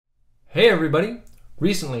Hey everybody!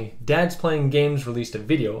 Recently, Dad's Playing Games released a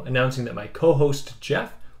video announcing that my co-host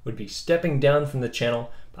Jeff would be stepping down from the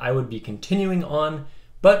channel. I would be continuing on,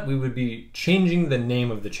 but we would be changing the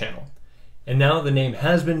name of the channel. And now the name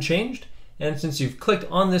has been changed, and since you've clicked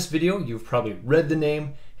on this video, you've probably read the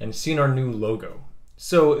name and seen our new logo.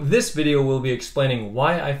 So this video will be explaining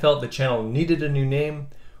why I felt the channel needed a new name,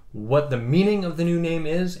 what the meaning of the new name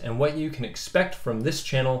is, and what you can expect from this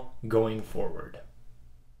channel going forward.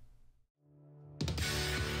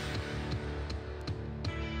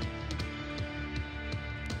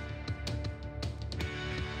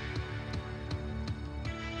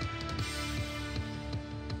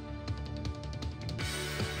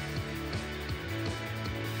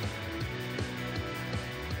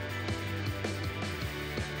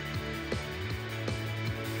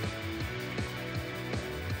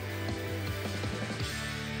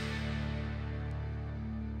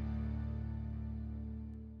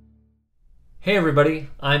 Hey everybody,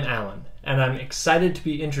 I'm Alan, and I'm excited to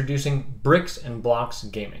be introducing Bricks and Blocks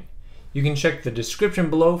Gaming. You can check the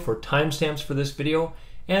description below for timestamps for this video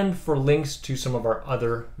and for links to some of our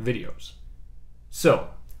other videos.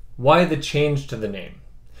 So, why the change to the name?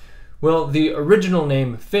 Well, the original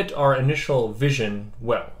name fit our initial vision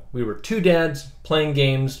well. We were two dads playing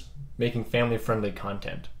games, making family-friendly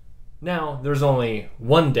content. Now, there's only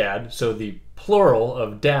one dad, so the plural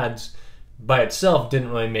of dads by itself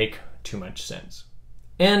didn't really make too much sense.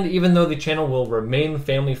 And even though the channel will remain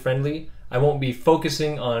family friendly, I won't be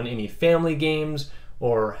focusing on any family games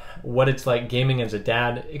or what it's like gaming as a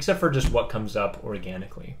dad, except for just what comes up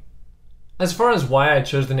organically. As far as why I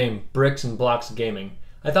chose the name Bricks and Blocks Gaming,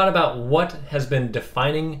 I thought about what has been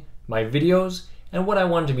defining my videos and what I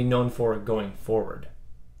wanted to be known for going forward.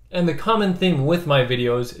 And the common theme with my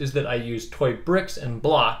videos is that I use toy bricks and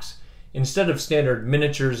blocks instead of standard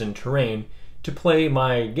miniatures and terrain to play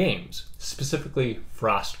my games, specifically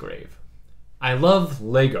Frostgrave. I love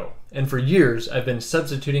Lego, and for years I've been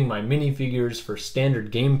substituting my minifigures for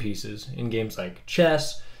standard game pieces in games like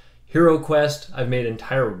chess, Hero Quest. I've made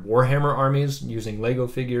entire Warhammer armies using Lego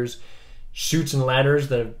figures, Chutes and Ladders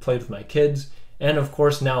that I've played with my kids, and of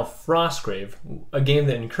course now Frostgrave, a game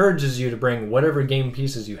that encourages you to bring whatever game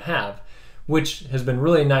pieces you have, which has been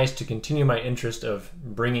really nice to continue my interest of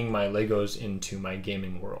bringing my Legos into my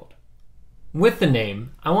gaming world. With the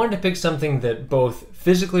name, I wanted to pick something that both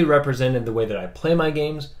physically represented the way that I play my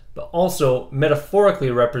games, but also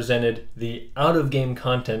metaphorically represented the out-of-game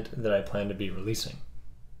content that I plan to be releasing.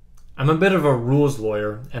 I'm a bit of a rules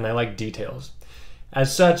lawyer, and I like details.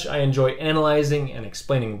 As such, I enjoy analyzing and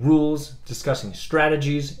explaining rules, discussing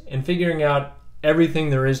strategies, and figuring out everything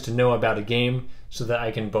there is to know about a game so that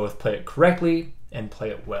I can both play it correctly and play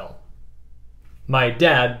it well. My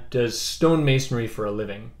dad does stonemasonry for a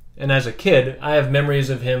living. And as a kid, I have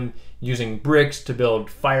memories of him using bricks to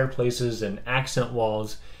build fireplaces and accent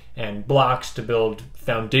walls, and blocks to build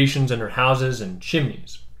foundations under houses and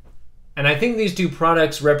chimneys. And I think these two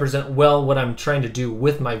products represent well what I'm trying to do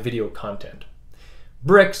with my video content.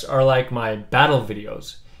 Bricks are like my battle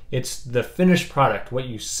videos. It's the finished product, what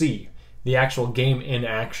you see, the actual game in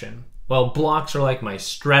action. While blocks are like my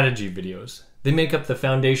strategy videos. They make up the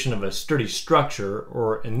foundation of a sturdy structure,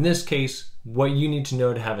 or in this case, what you need to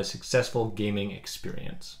know to have a successful gaming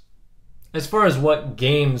experience. As far as what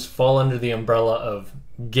games fall under the umbrella of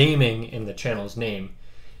gaming in the channel's name,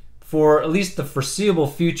 for at least the foreseeable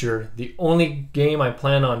future, the only game I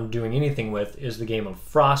plan on doing anything with is the game of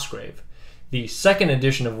Frostgrave, the second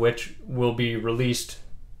edition of which will be released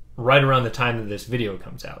right around the time that this video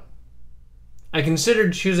comes out. I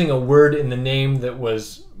considered choosing a word in the name that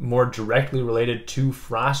was more directly related to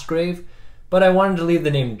Frostgrave, but I wanted to leave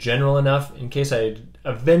the name general enough in case I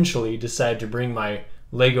eventually decide to bring my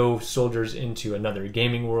Lego soldiers into another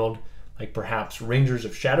gaming world, like perhaps Rangers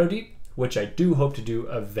of Shadowdeep, which I do hope to do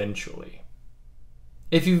eventually.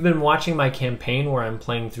 If you've been watching my campaign where I'm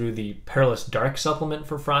playing through the Perilous Dark supplement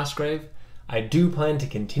for Frostgrave, I do plan to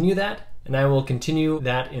continue that, and I will continue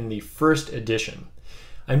that in the first edition.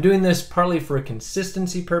 I'm doing this partly for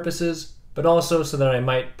consistency purposes, but also so that I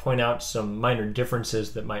might point out some minor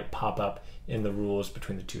differences that might pop up in the rules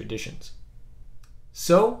between the two editions.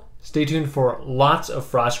 So, stay tuned for lots of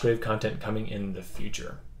Frostgrave content coming in the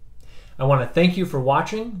future. I want to thank you for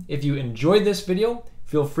watching. If you enjoyed this video,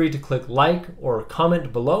 feel free to click like or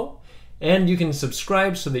comment below, and you can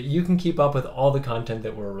subscribe so that you can keep up with all the content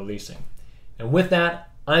that we're releasing. And with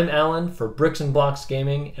that, I'm Alan for Bricks and Blocks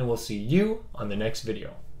Gaming, and we'll see you on the next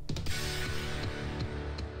video.